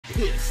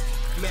pissed,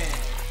 mad.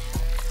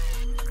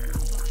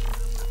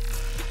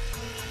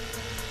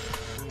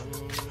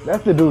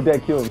 That's the dude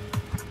that killed me.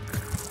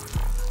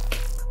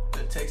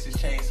 The Texas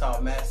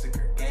Chainsaw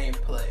Massacre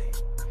gameplay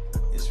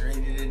is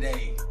ready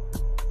today.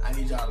 I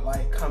need y'all to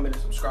like, comment,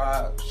 and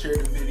subscribe, share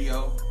the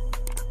video,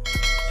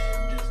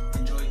 and just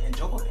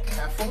enjoy,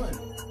 have fun.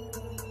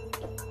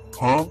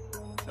 Huh?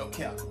 No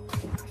cap.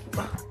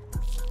 Oh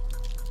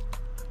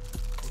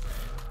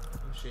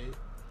shit.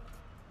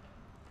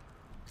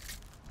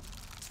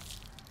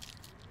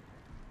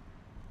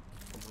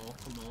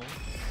 Come on.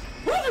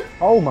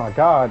 Oh my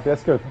god, that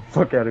scared the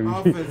fuck out of me.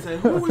 I was finna say,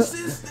 who is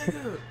this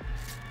nigga?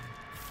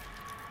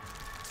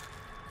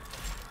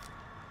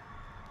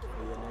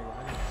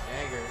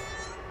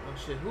 Oh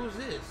shit, who's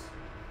this?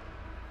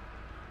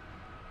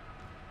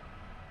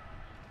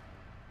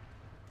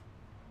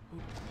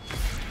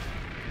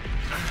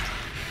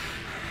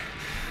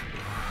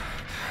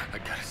 I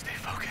gotta stay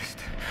focused.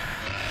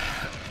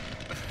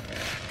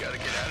 Gotta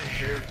get out of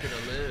here. Gonna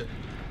live.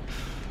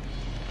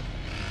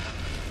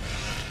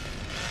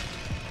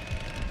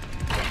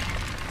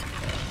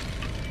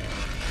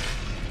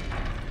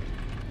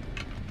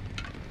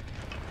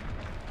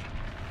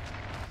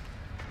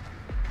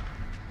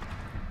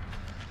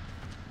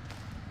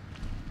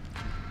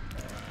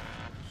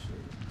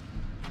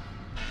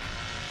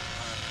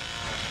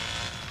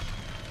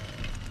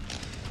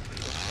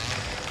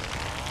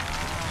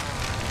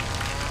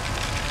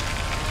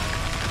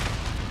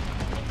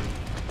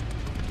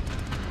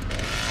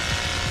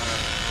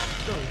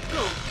 Go.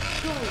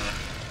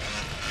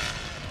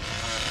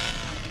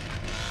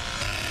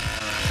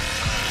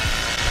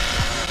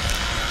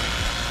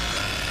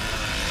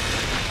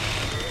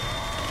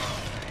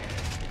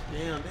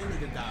 Damn, that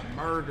nigga got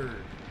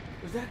murdered.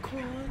 Was that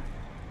Quan?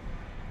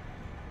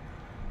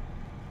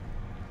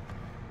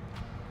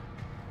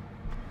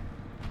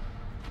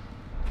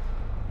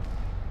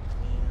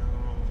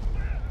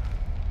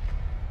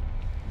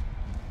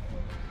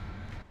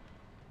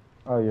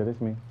 Oh yeah, that's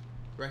me.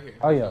 Right here.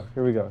 Oh yeah,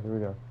 here we go.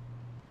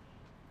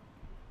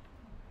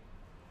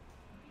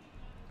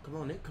 Come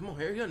on, Nick. Come on,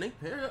 hurry up, Nick.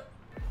 Hurry up.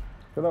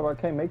 Shut up, I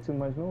can't make too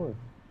much noise.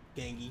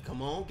 Gangy,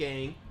 come on,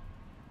 gang.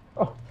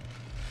 Oh,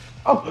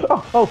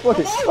 fuck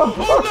it. Oh,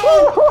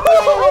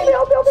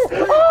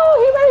 Oh,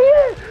 he right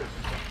here.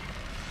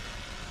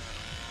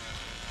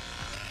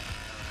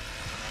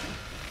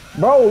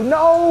 Bro,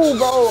 no,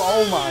 bro.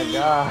 Oh my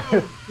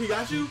god. He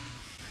got you?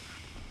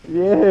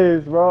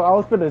 Yes, bro. I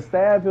was finna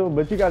stab him,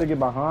 but you gotta get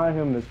behind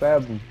him to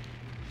stab him.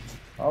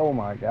 Oh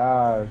my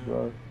gosh,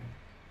 bro.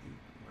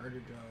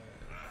 Murdered your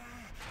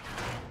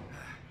ass.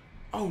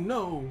 Oh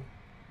no.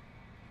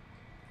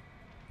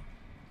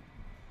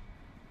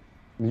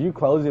 Did you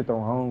close it the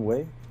wrong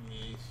way?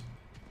 Yes.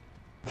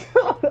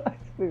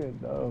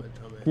 No.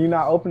 Can you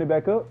not open it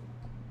back up?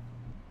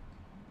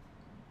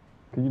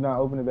 Can you not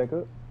open it back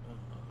up?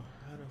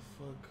 How the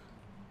fuck?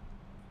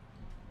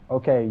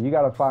 Okay, you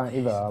gotta find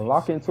either a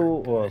locking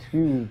tool or a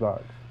fuse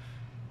box.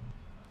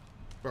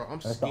 Bro, I'm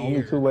That's scared. the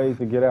only two ways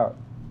to get out.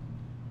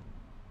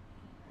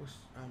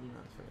 I'm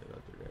not finna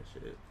go through that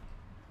shit.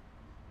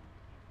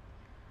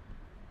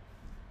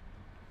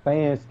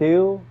 Staying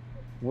still,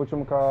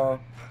 whatchamacall,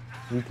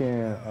 you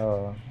can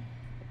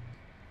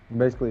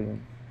basically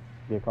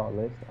get caught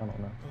less. I don't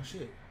know. Oh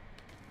shit.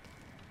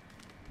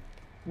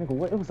 Nigga,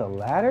 what? It was a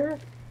ladder?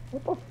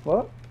 What the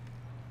fuck?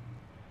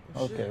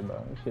 Oh, Okay, shit.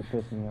 bro. This shit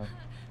pissed me off.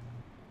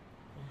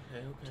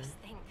 Okay.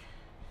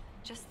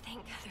 Just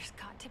think, there's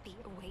got to be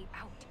a way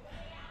out.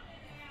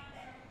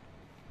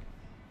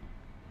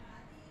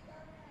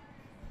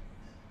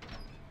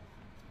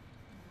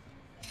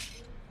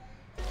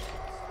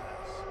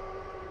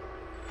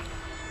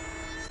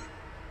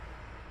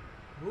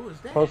 Who is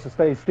that? Supposed to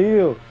stay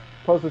still.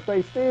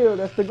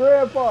 That's the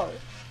grandpa.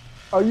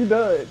 Are you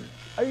done?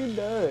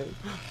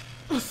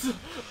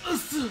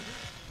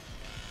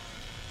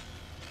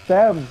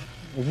 Stab him.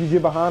 If you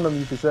get behind him,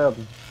 you can stab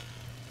him.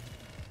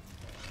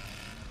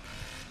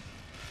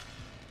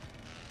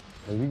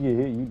 If you get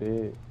hit, you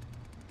dead.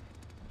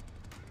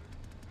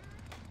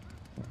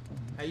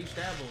 How you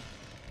stab him?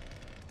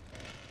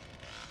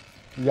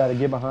 You gotta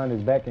get behind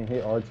his back and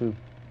hit R2. What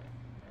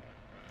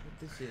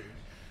this is?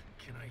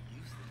 Can I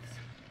use this?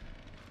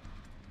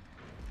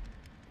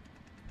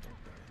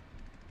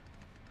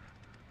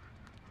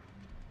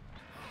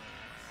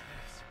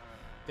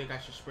 Think I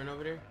should sprint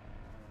over there?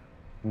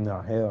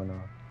 No, hell no.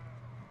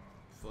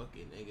 Fuck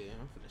it, nigga.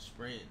 I'm finna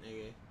sprint,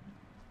 nigga.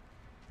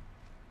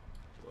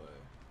 What?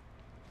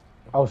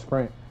 Oh,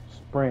 sprint.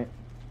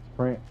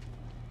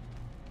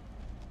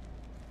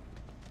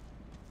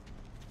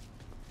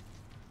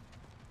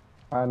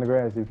 Hide in the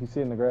grass. If you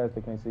sit in the grass,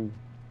 they can't see you.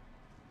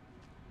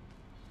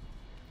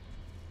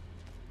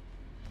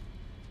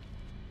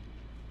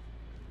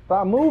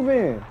 Stop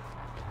moving.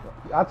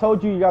 I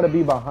told you gotta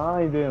be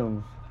behind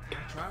them. I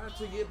tried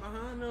to get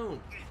behind them.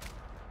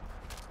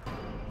 Yeah,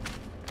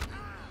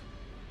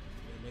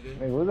 nigga.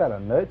 Hey, was that a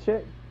nut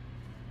check?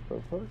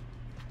 What the fuck?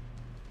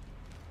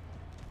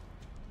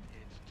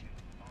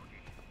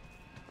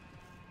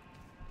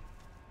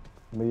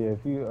 But yeah,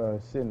 if you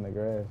sit in the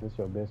grass, that's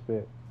your best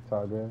bet.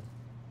 Tall grass.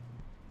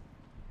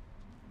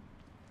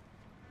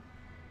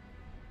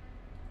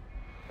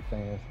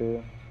 Staying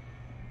still.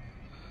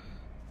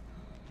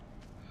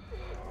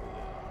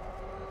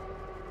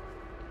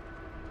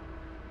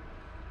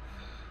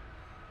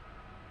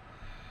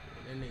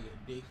 That nigga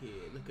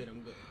dickhead. Look at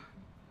him go.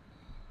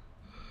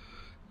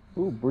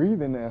 Who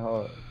breathing that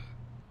hard?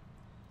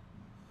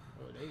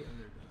 Oh, they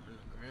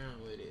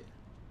underground with it.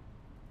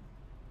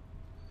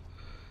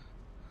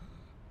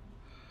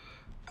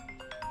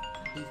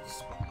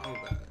 Oh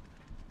god.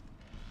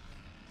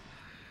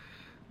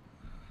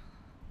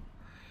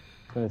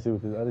 Trying to see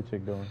what this other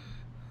chick doing.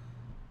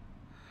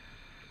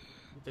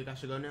 You think I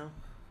should go now?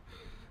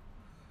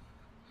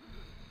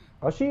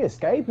 Oh, she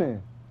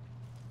escaping.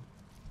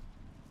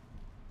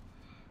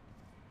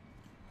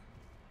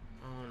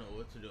 I don't know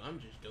what to do. I'm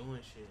just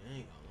doing shit. I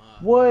ain't gonna lie.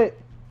 What?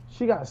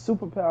 She got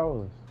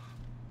superpowers.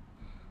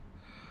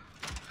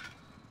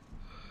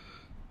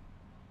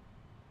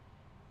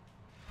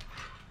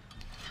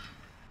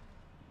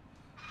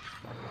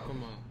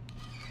 Come on.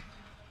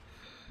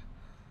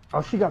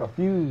 Oh, she got a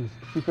fuse.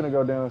 She finna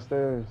go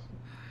downstairs.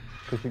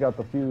 Cause she got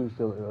the fuse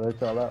to let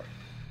y'all out.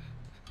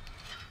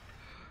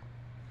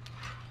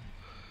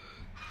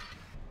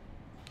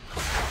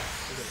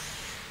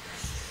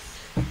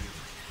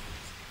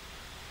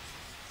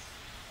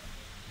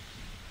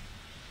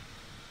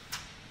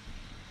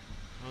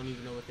 I don't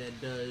even know what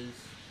that does.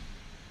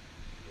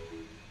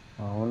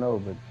 I don't know,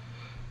 but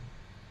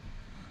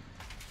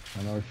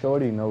I know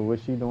Shorty know what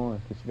she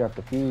doing. Cause she got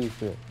the fuse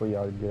for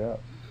y'all to get out.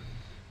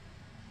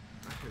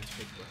 I can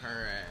stick with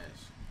her ass.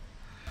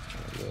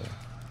 Yeah.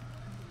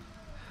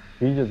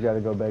 He just got to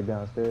go back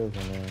downstairs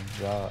and then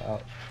y'all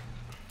out.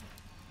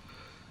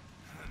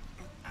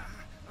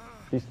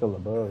 She's still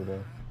above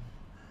though.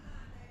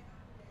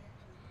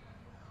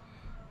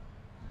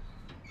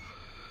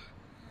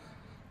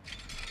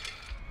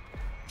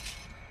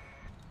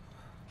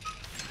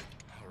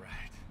 All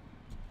right.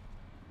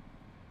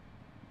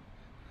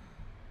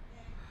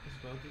 Is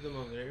both of them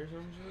over there or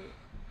some shit?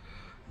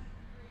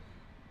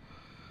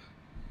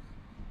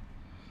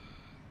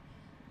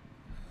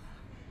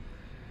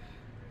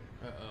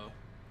 Uh-oh.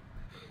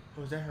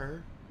 Was that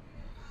her?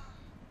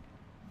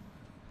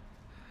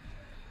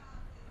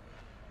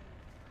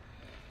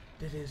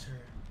 That is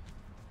her.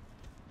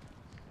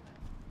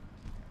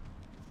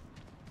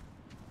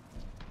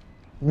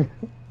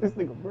 This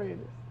nigga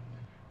Brandon.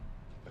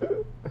 Yeah,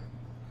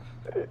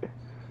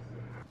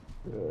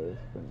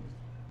 it's funny.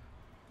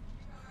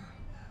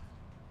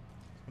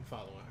 I'm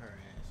following her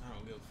ass. I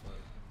don't give a fuck.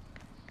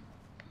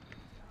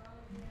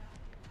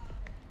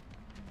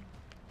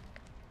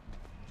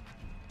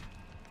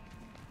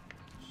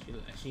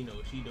 She know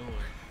what she doing.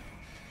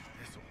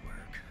 This'll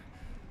work.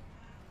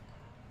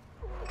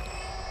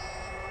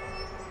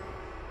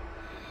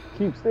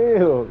 Keep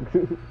still.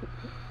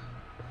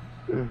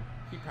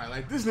 He probably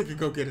like, this nigga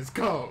go get his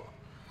coat.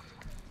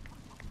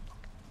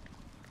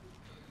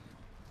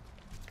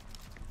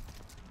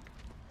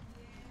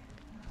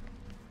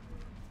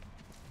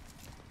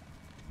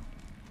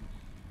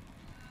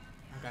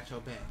 I got your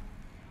back.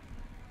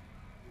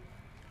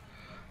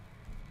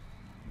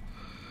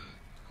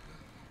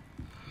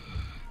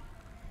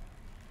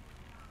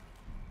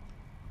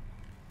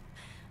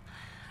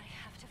 I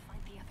have to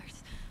find the others.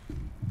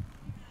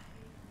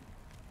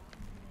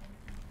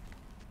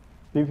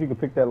 See if you can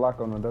pick that lock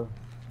on the door.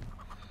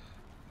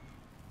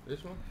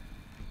 This one?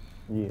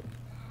 Yeah.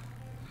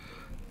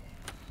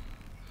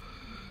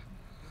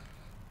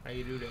 How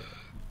you do that?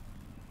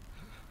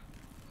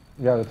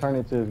 You gotta turn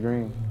it to his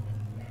green.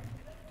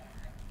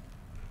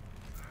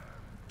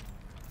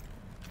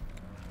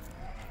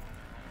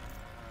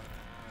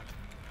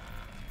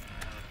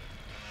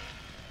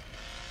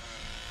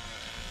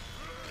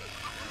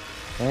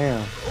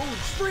 Damn. Oh,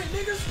 sprint,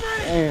 nigga,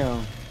 sprint!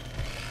 Damn.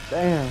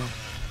 Damn.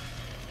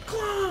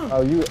 Climb!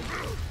 Oh, you.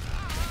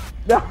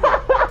 Damn.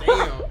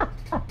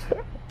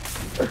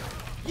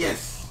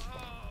 Yes.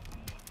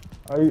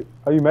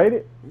 Oh, you made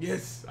it?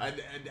 Yes, I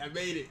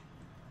made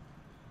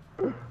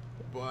it.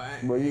 Boy,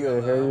 Boy, you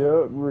gotta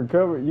hurry up,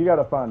 recover. You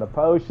gotta find a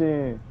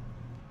potion.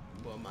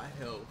 Boy, my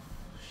health,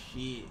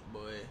 shit,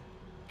 boy.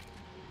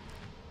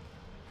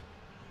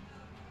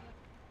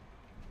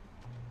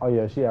 Oh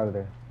yeah, she out of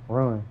there.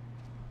 Run.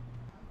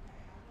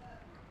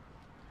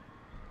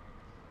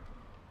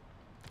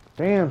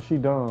 Damn, she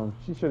dumb.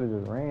 She should have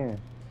just ran.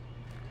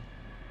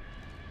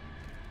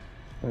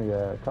 I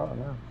got caught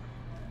now.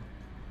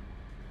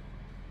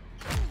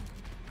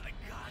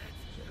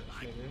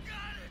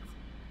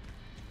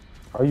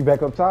 Are you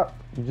back up top?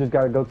 You just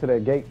gotta go to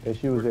that gate that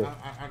she was at.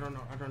 I don't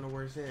know. I don't know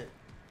where it's at.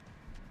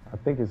 I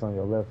think it's on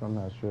your left. I'm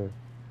not sure.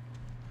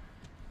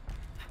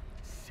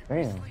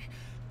 Damn.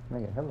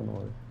 Making hella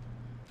noise.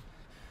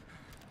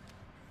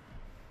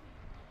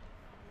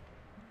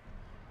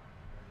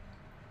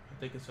 I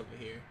think it's over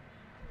here.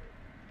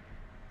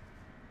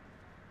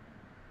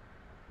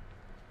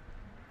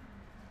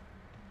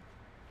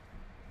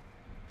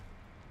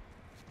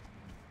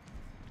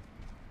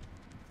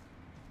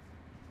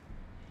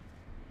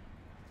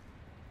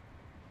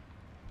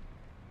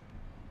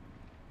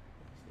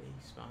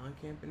 Spawn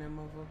camping that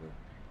motherfucker.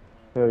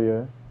 Hell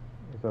yeah.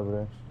 It's over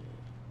there.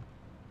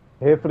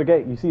 Head for the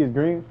gate. You see it's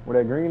green?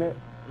 Where that green at?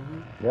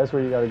 Mm-hmm. That's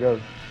where you gotta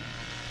go.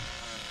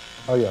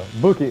 Oh yeah.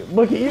 Book it.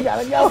 Book it. You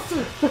gotta go.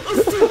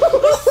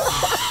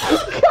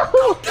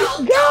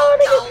 Go,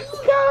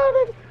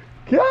 nigga.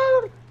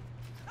 Go.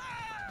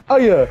 Oh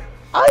yeah.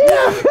 Oh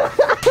yeah.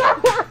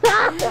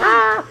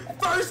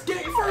 First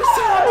game, first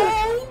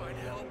time.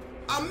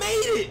 I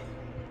made it.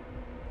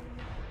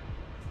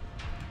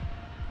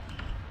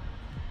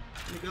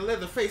 Nigga,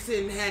 Leatherface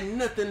ain't had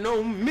nothing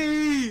on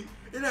me,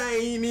 and I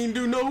ain't even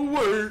do no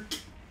work.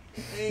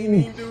 See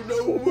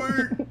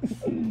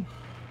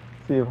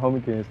if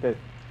homie can escape.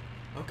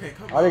 Okay,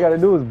 come on. All they gotta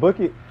do is book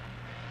it.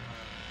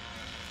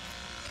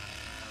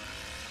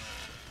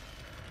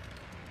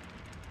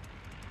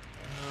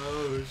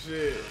 Oh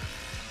shit.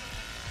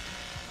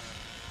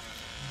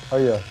 Oh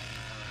yeah.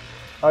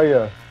 Oh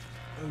yeah.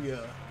 Oh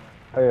yeah.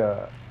 Oh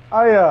yeah.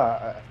 Oh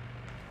yeah.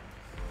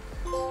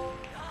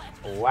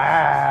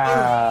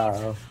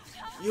 Wow.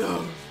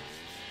 Yo.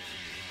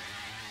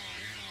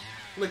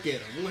 Look at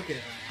him. Look at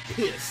him.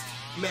 Pissed.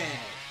 Mad.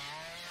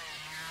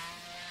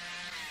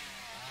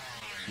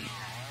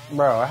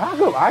 Bro, how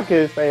come I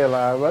couldn't stay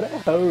alive, bro? That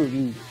hurt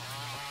me.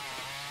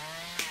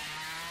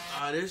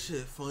 Ah, this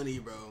shit funny,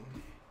 bro.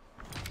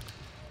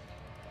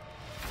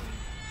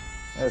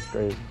 That's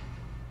crazy.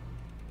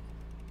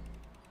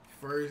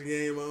 First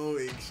game on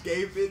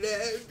escaping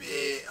that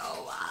bitch.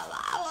 Oh, wow.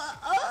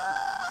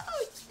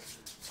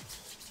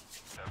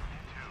 72,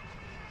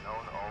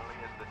 known only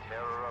as the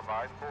terror of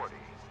I-40.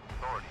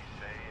 Authorities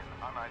say an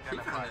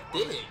unidentified He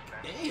woman kinda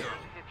spent thick. years Damn.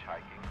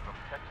 hitchhiking from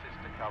Texas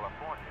to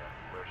California,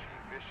 where she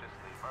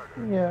viciously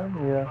murdered Yeah,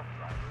 several yeah. truck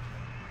drivers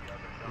and 3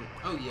 other young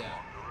women Oh, yeah.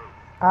 along the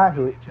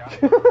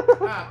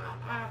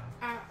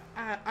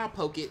route. I'll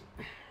poke it.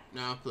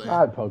 Nah, I'll play.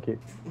 I'd poke it.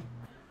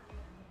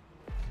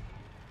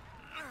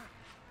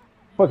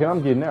 Fuck it,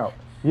 I'm getting out.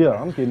 Yeah,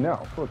 I'm getting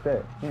out. Fuck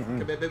that.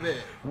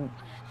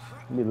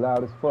 Be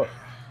loud as fuck.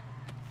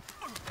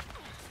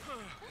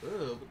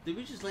 Ugh, did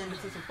we just land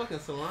into some fucking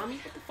salami?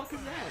 What the fuck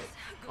is that?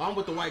 Oh, I'm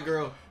with the white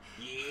girl.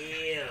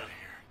 Yeah.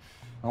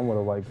 I'm with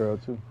a white girl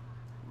too.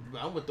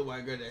 But I'm with the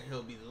white girl that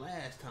helped me the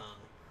last time.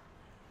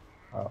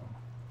 Oh.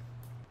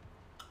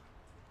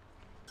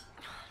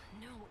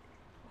 No, it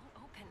won't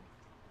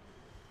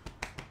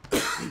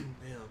open.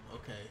 Damn,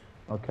 okay.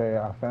 Okay,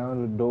 I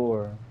found the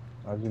door.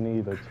 I just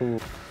need a tool.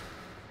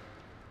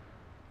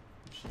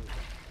 Shit.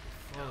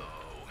 Fuck.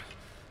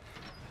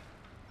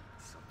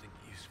 Something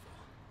useful.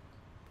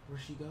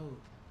 Where'd she go?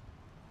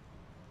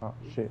 Oh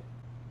shit.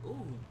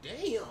 Ooh,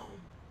 damn.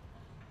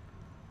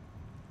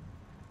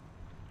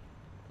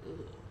 Ugh.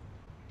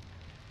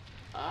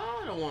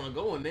 I don't want to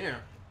go in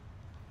there.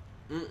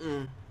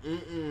 Mm-mm.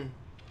 Mm-mm.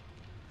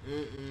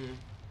 Mm-mm.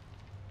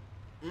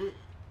 Mm-mm.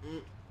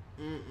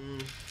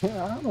 Mm-mm. I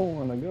don't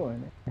want to go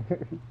in there.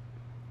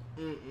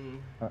 Mm-mm.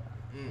 I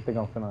think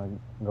I'm finna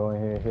go in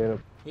here and hit up.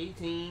 Hey,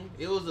 team.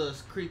 It was a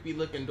creepy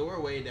looking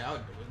doorway that I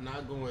was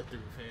not going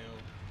through, fam.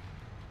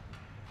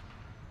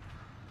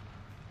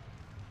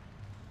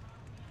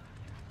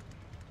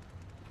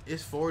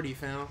 It's 40,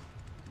 fam.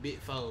 Big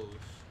foes.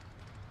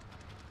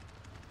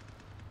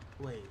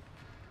 Wait.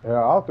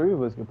 Yeah, all three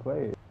of us can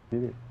play it.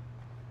 Get it.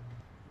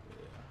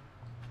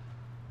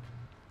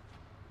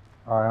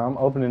 Alright, I'm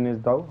opening this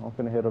door. I'm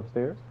finna head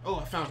upstairs.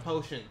 Oh, I found a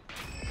potion.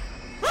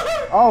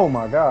 Oh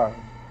my god.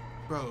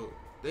 Bro,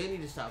 they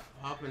need to stop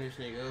popping this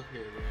nigga up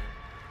here, man.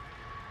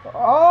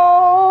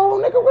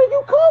 Oh, nigga, where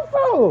you come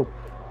from?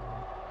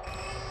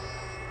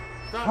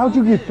 Stop How'd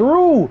you get moving.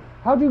 through?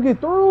 How'd you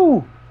get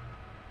through?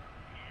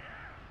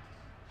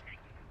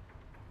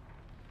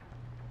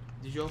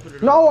 Did you open the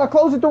door? No, I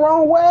closed it the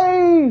wrong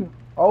way.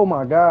 Oh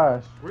my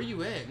gosh. Where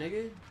you at,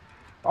 nigga?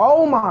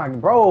 Oh my,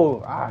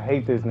 bro. I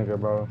hate this nigga,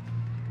 bro.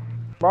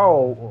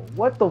 Bro,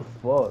 what the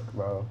fuck,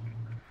 bro?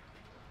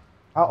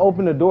 I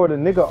opened the door, the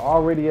nigga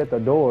already at the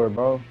door,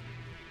 bro. God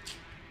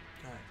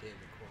damn it,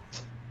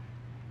 Cole.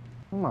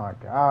 Oh my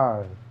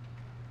god.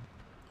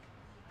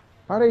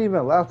 How they even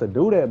allowed to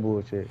do that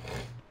bullshit?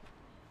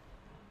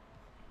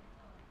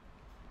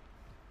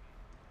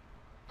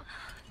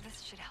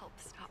 This should help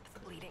stop the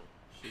bleeding.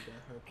 She got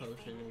her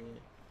potion in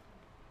it.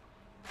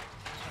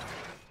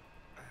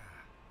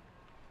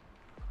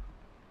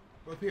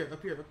 Up here,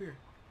 up here, up here.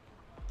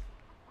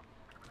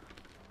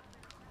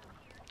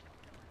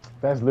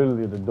 That's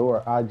literally the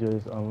door I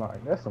just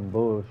unlocked. That's some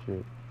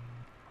bullshit.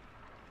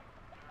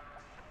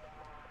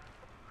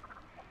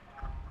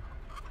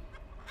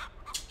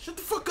 Shut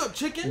the fuck up,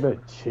 chicken. The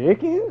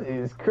chicken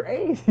is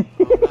crazy.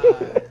 Oh,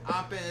 God.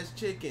 Op-ass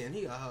chicken.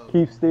 He a hoe.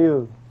 Keep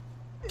still.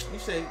 You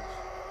say,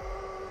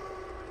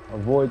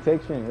 Avoid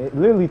texturing. It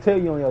literally tell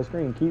you on your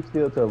screen, keep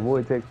still to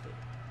avoid texture.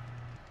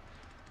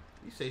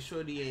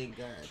 Shorty ain't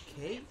got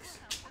cakes?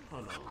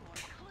 Hold on.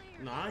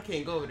 No, I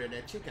can't go over there.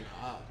 That chicken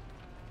a op.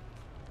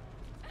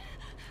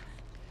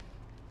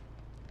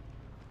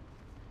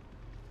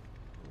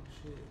 Oh,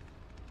 shit.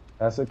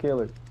 That's a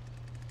killer.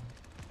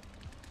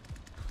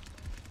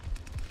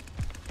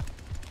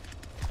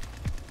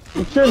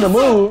 You shouldn't have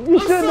moved. You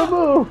shouldn't have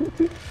moved.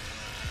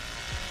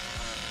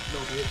 No,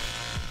 bitch.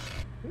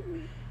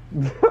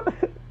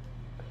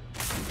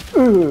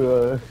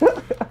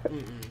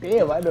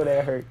 Damn, I know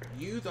that hurt.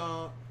 You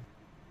thought.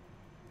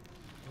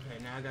 Okay,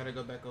 now I gotta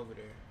go back over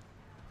there.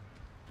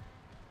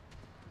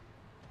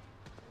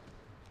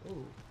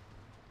 Ooh.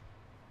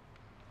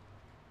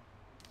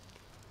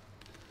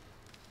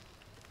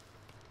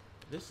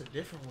 This is a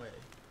different way.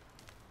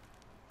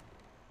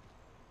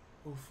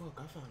 Oh fuck,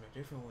 I found a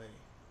different way.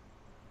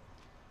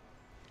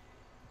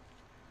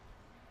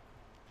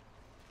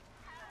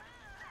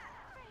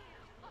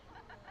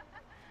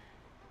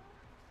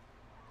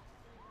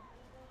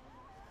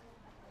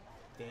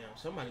 Damn,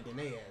 somebody getting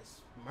their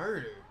ass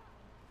murdered.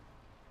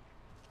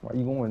 Why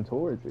you going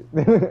towards it?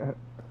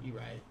 You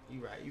right,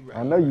 you right, you right.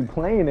 I know you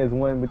playing as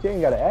one, but you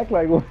ain't gotta act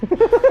like one.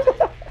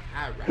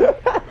 Alright.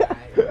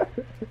 Damn.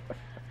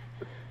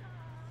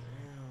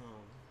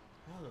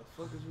 How the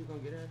fuck is we gonna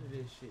get out of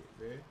this shit,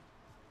 bruh?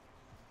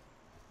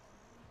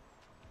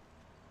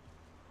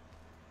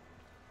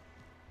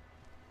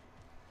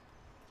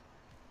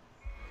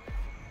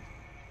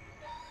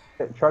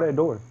 Try that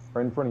door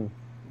right in front of you.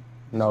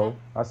 No,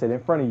 I said in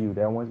front of you.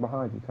 That one's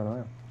behind you. Turn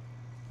around.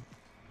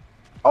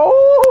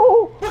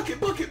 Oh! Bucket!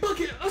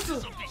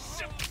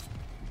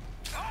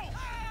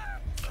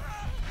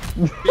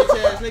 Bitch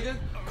ass nigga,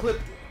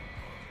 clipped it.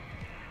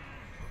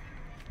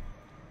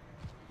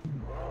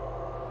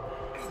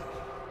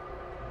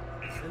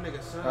 That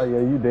nigga son. Oh yeah,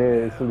 you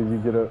dead as soon as you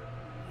get up.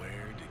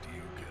 Where did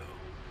you go?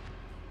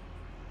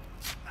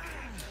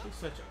 He's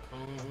such a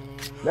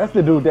That's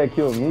the dude that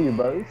killed me,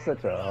 bro. He's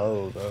such a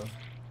hoe, bro.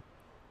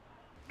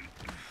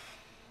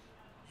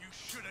 You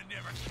should have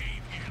never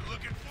came here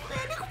looking for me.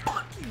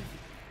 fuck you.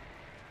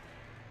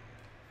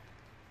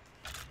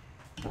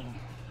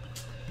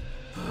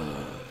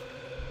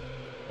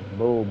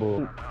 Bull,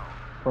 bull.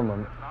 From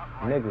a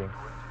nigga.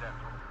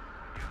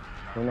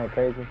 Ain't that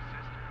crazy?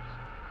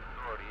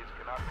 Authorities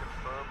cannot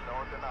confirm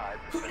nor deny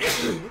the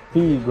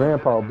He,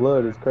 grandpa,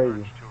 blood is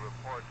crazy. to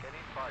report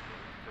any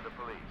findings to the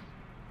police.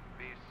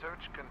 The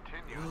search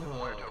continues in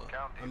Puerto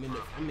County. I'm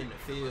in the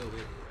field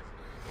with it.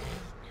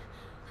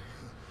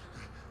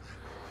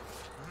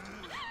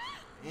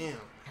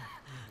 Damn,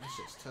 that's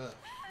just tough.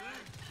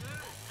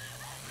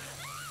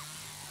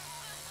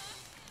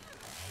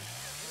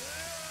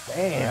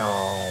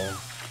 Damn.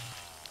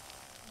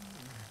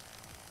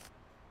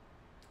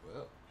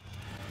 Well,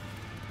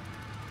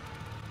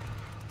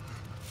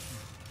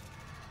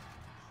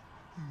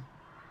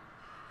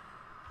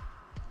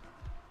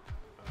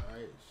 all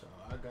right. So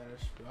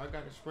I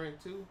got a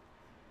sprint too.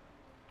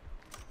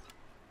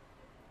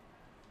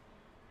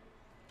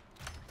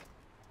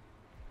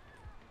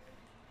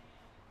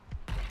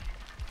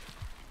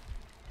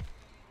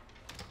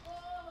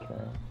 Okay.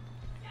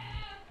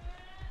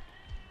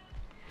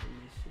 Let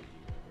me see.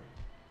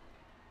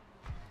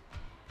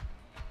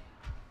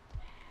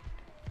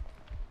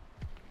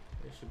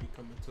 They should be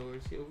coming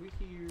towards here over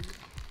here.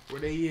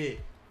 Where they at?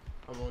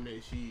 I'm on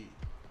that shit.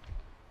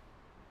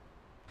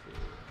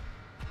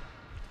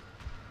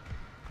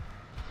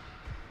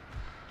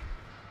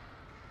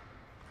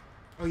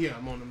 Oh yeah,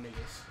 I'm on them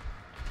niggas.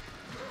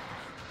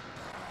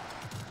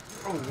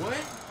 Oh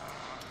what?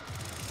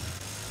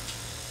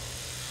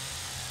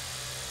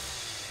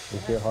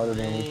 This shit harder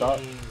than we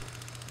thought.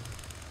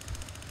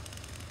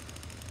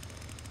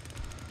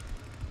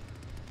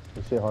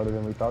 This shit harder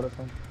than we thought or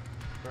something?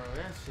 Bro,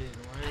 that shit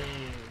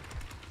lame.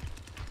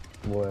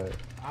 What?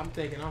 I'm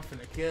thinking I'm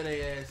finna kill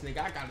they ass nigga.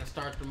 I gotta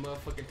start the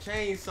motherfucking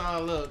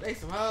chainsaw up. They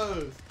some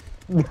hoes.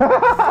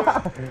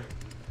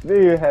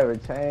 Nigga have a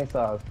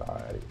chainsaw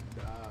started.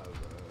 Nah, bro.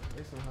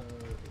 They some hoes.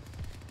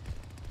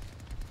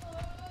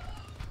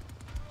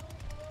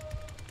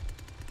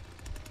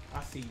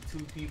 I see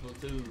two people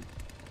too.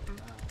 Oh,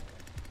 God.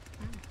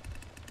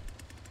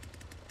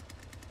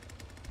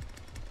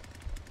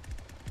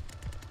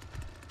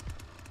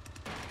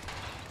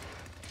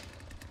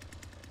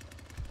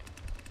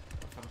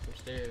 I found some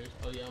stairs.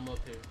 Oh yeah, I'm up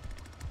here.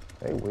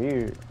 They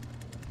weird.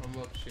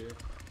 I'm up here.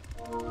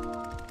 I'm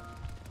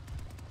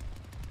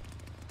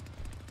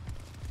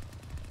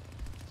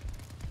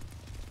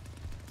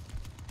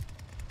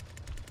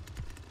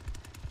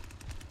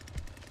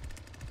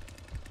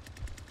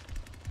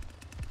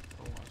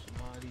watching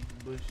all these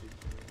bushes,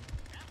 man.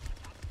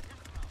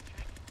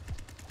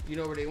 You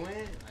know where they went?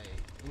 Like,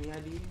 any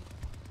idea?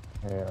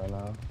 Hell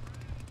no.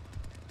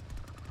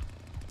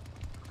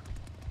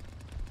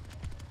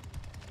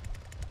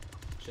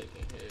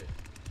 Checking here.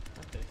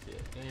 I can't see a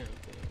damn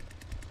thing.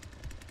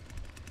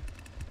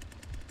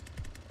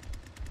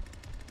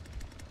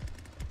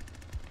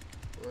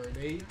 Where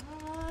they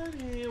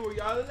hiding? Where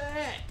y'all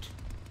at?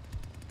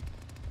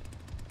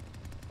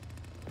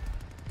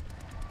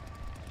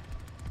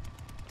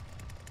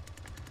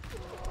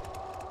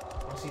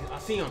 I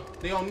see them.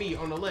 They on me,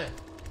 on the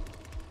left.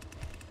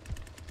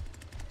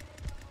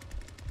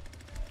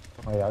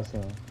 Oh yeah, I see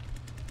him.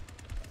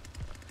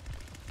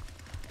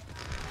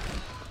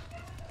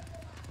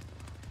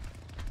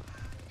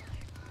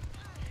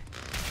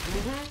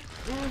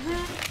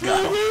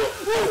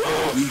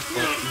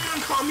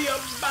 Call me a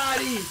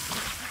body.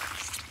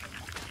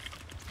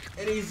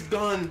 And he's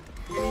gone.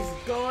 And he's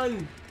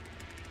gone.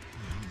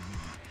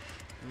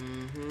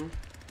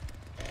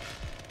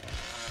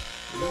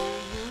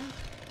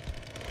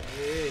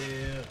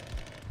 Yeah.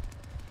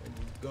 And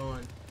he's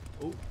gone.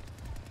 Oh.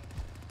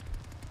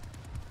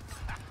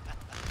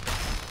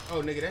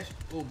 Oh, nigga, that's.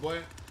 Oh, boy.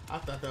 I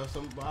thought that was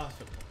some boss.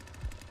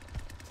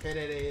 Tear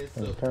that ass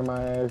up. Turn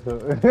my ass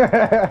up. Oh,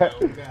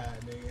 God,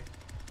 nigga.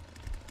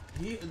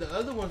 The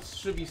other one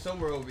should be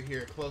somewhere over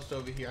here, close to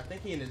over here. I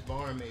think he in his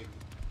barn, maybe.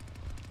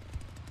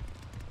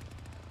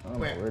 I don't know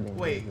where them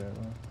Wait. is at,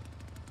 man.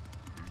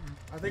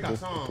 I think I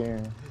saw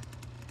him.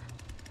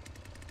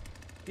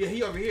 Yeah,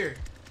 he over here.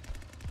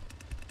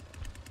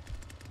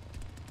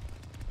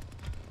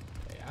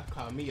 Hey, I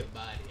call me a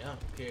body. I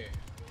don't care.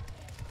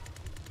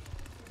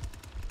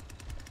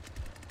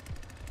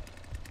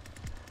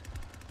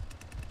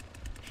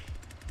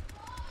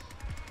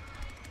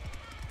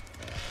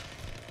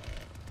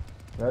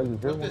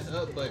 Flip this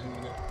up button.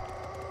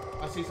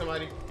 I see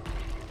somebody.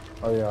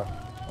 Oh yeah.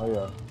 Oh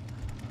yeah.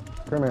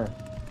 Come here.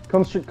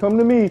 Come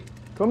to me.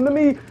 Come to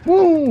me.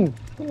 Boom.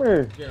 Come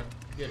here. Get him.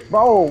 Get him.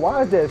 Bro,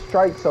 why is that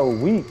strike so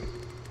weak?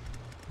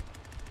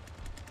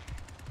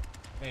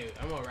 Hey,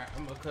 I'm gonna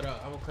cut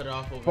off. I'm gonna cut it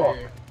off over Fuck.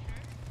 here.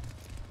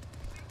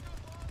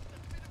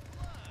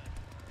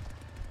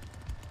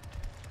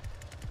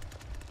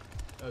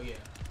 Oh yeah.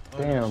 Oh,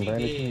 Damn, no, she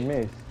Brandon, did. you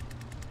missed.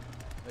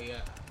 Oh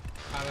yeah.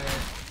 How that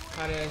up?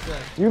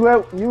 You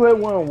let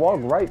one walk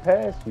right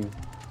past you.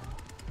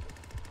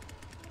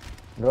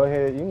 Go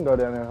ahead, you can go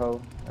down that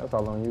hole. That's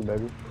all on you,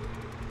 baby.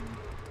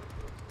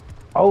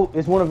 Oh,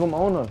 it's one of them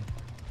on her.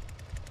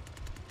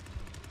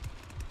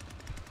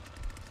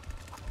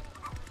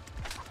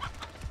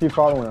 Keep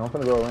following. I'm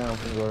finna go around.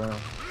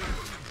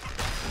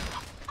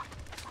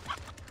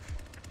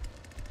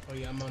 Oh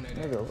yeah, I'm on that.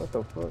 Nigga, what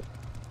the fuck?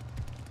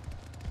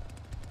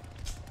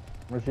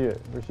 Where she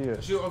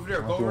at? She over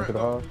there. Go around.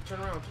 Go. Turn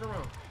around.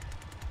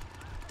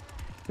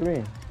 What you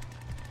mean?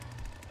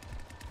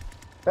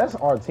 That's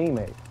our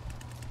teammate.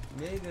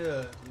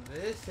 Nigga,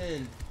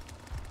 listen.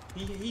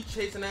 He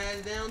chasing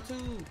ass down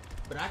too,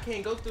 but I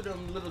can't go through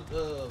them little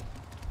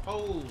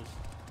holes.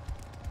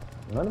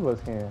 None of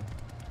us can.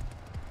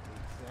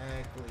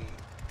 Exactly.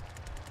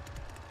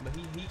 But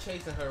he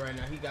chasing her right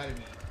now. He gotta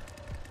be.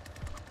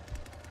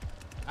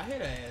 I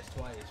hit her ass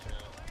twice, you know.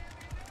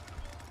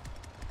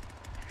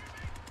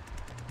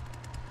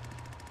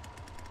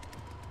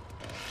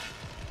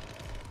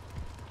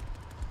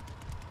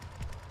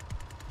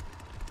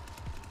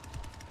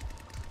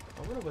 I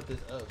wonder what this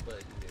up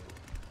button do.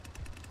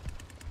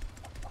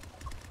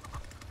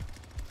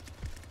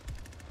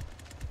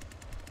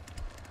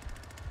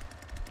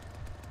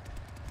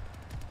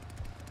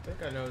 I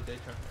think I know what they're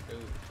trying to do.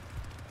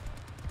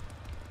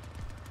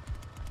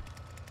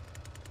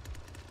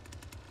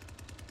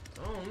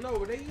 I don't know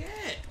where they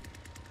at.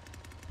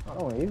 I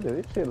don't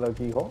either. This shit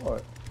low-key hard.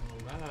 Oh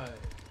God.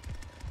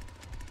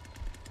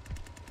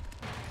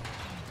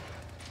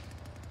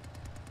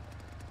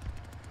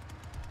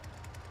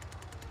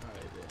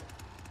 Alright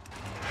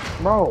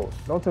then. Bro,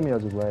 don't tell me I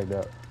just lagged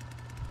out.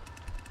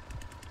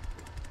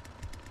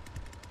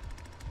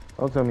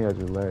 Don't tell me I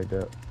just lagged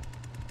out.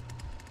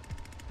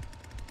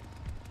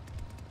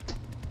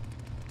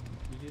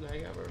 Did you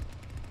lag ever?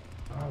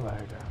 I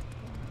lagged out.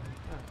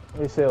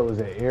 They said it was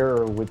an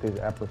error with this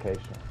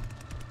application.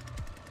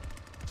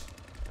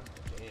 Oh,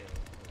 damn.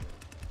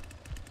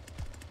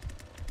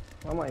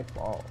 I might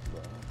fall,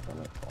 bro. I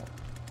might fall.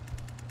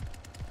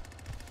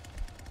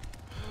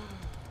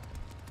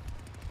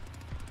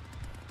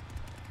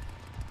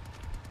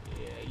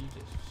 Yeah, you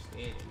just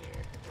standing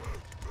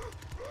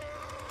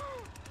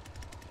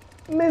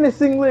there.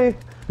 Menacingly.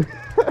 Yeah,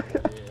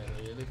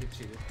 look at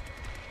you.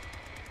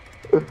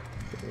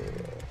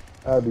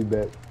 I'll be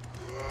back.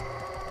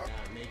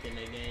 Not making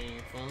the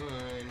game fun.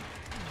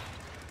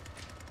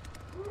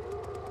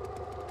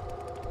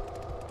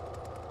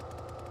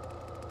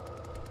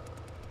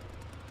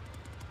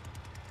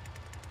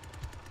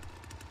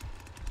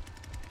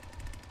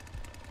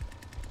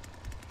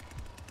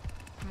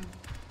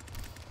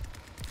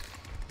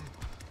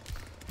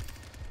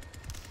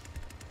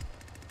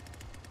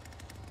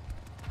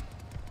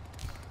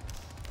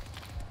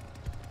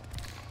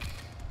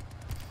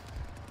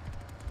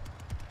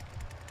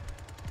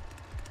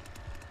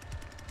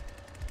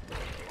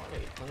 Why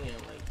they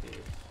playing like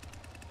this?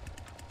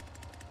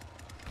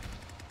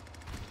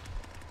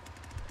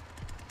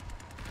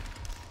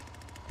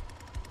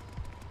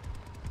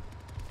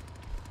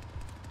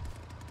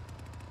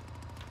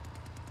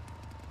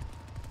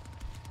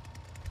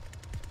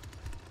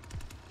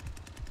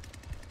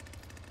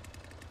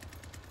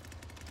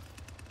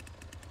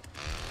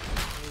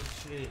 Oh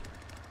shit.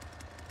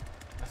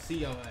 I see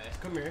your ass.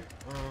 Come here.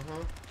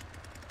 Uh-huh.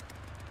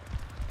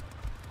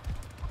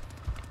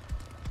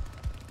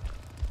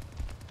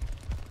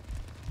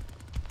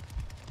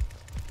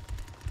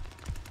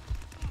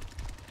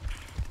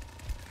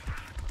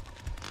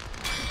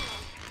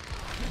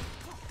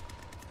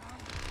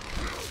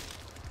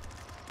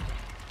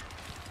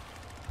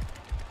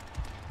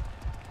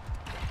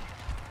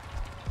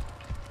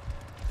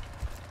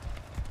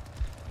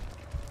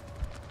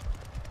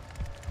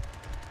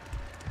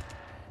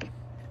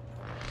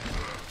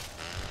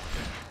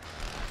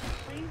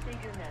 Please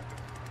leave your message.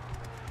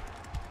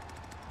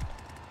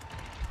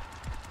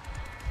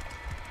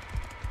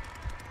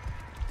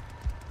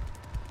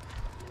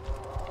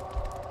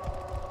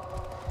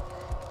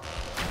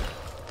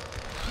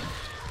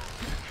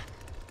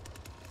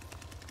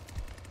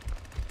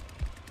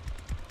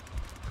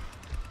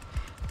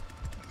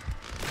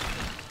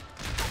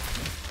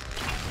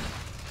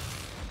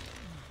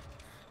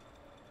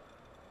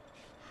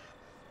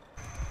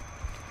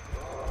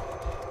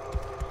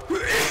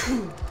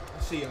 I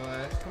see your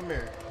ass. Come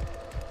here.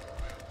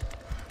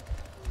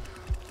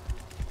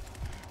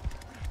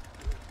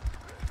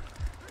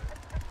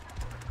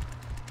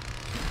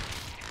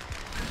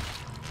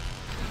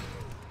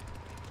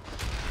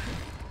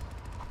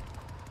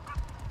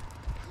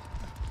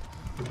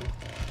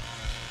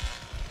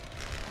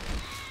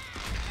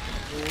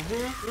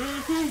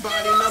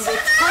 Body number 2.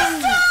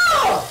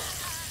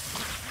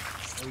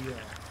 Oh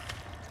yeah.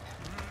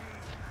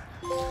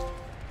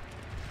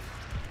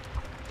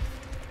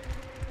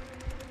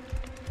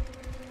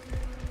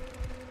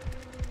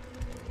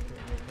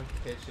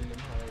 Catching them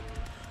hoes.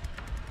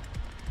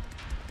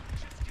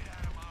 Just get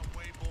out of my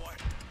way, boy.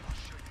 I'll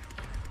show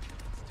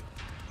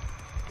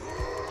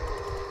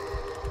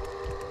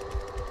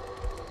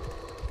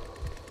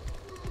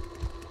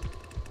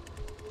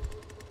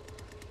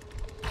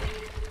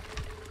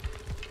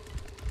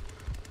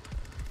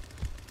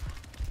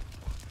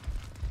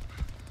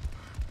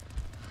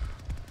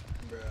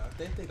Bruh, I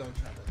think they gonna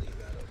try to leave.